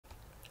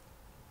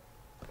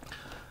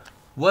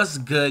What's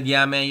good,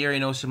 yeah, man? You already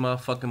know it's your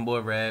motherfucking boy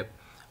Red.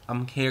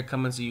 I'm here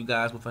coming to you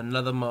guys with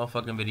another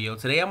motherfucking video.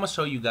 Today I'm gonna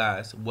show you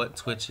guys what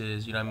Twitch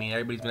is. You know what I mean?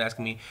 Everybody's been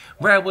asking me,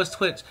 Red, what's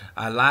Twitch?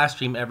 I live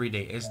stream every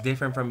day. It's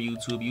different from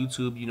YouTube.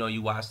 YouTube, you know,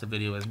 you watch the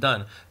video, it's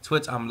done.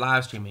 Twitch, I'm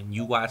live streaming.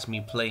 You watch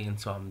me play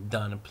until I'm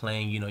done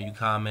playing. You know, you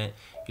comment,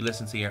 you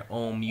listen to your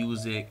own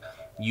music.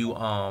 You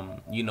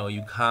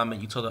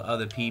comment, you tell the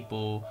other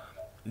people.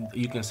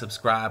 You can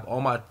subscribe. All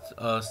my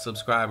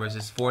subscribers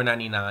is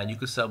 $4.99. You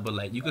could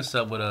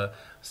sub with a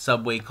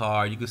Subway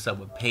card. You could sub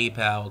with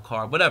PayPal, a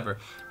card, whatever.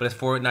 But it's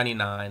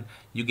 $4.99.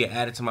 You get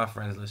added to my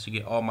friends list. You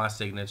get all my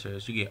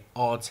signatures. You get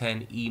all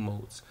 10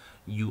 emotes.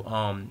 You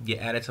get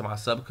added to my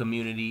sub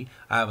community.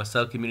 I have a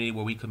sub community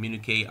where we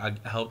communicate. I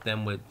help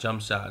them with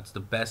jump shots,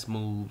 the best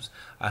moves.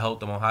 I help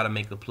them on how to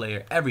make a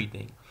player,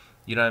 everything.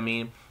 You know what I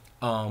mean?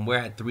 We're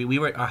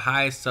at our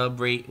highest sub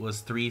rate was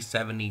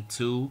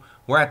 372.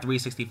 We're at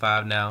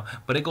 365 now,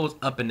 but it goes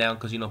up and down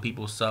because, you know,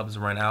 people's subs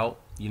run out,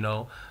 you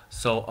know.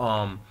 So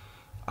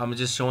I'm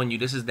just showing you,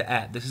 this is the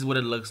app. This is what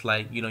it looks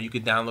like. You know, you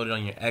could download it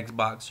on your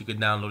Xbox, you could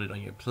download it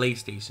on your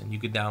PlayStation, you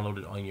could download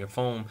it on your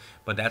phone,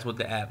 but that's what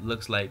the app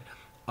looks like.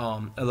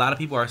 A lot of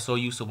people are so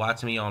used to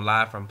watching me on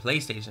live from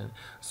PlayStation.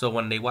 So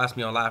when they watch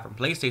me on live from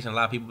PlayStation, a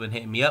lot of people been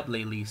hitting me up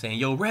lately saying,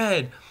 "Yo,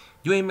 Red,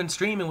 you ain't been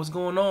streaming. What's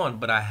going on?"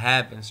 But I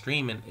have been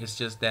streaming. It's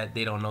just that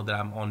they don't know that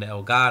I'm on the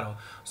Elgato.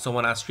 So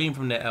when I stream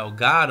from the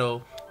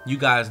Elgato, you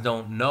guys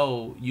don't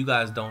know. You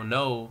guys don't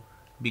know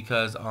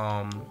because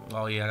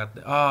oh yeah, I got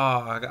the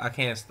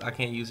I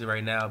can't use it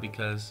right now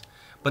because,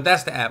 but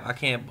that's the app. I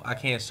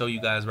can't show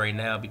you guys right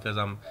now because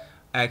I'm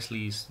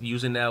actually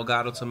using the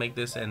Elgato to make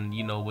this, and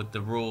you know, with the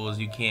rules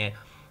you can't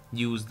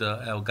use the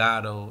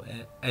Elgato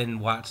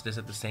and watch this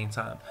at the same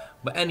time.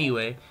 But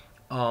anyway,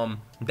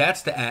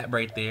 that's the app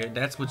right there.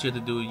 That's what you have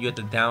to do. You have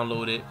to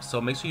download it. So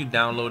make sure you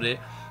download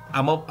it.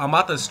 I'm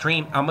about to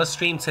stream. I'm gonna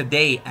stream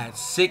today at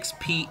 6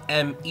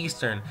 p.m.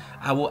 Eastern.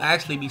 I will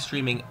actually be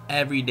streaming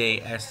every day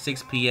at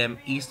 6 p.m.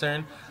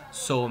 Eastern.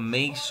 So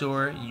make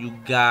sure you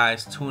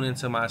guys tune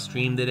into my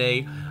stream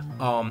today.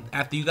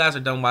 After you guys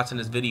are done watching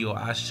this video,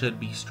 I should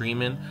be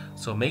streaming.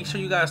 So make sure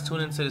you guys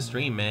tune into the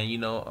stream, man. You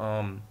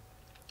know,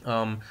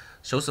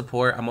 show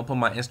support. I'm gonna put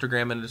my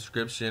Instagram in the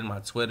description, my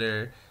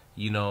Twitter.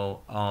 You know,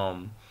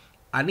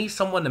 I need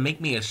someone to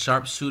make me a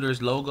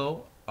sharpshooters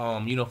logo.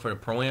 You know, for the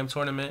Pro-Am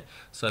tournament.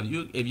 So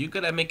if you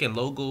good at making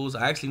logos,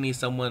 I actually need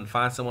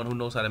find someone who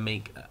knows how to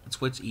make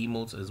Twitch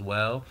emotes as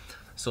well.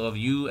 So if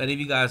any of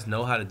you guys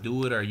know how to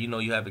do it, or you know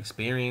you have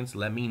experience,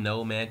 let me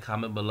know, man.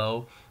 Comment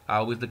below. I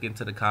always look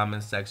into the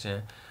comments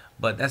section.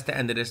 But that's the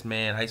end of this,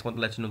 man. I just want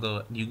to let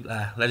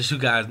let you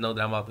guys know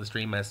that I'm about to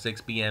stream at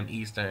 6 p.m.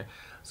 Eastern.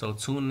 So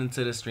tune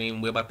into the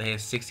stream. We're about to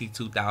hit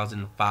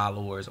 62,000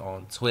 followers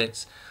on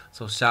Twitch.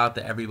 So shout out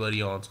to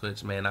everybody on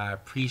Twitch, man. I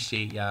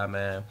appreciate y'all,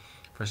 man,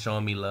 for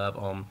showing me love.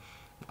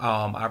 I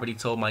already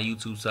told my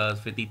YouTube subs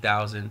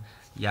 50,000.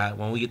 Yeah,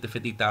 when we get to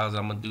 50,000,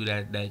 I'm gonna do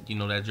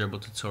that dribble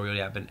tutorial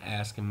that I've been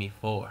asking me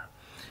for.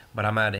 But I'm out of here.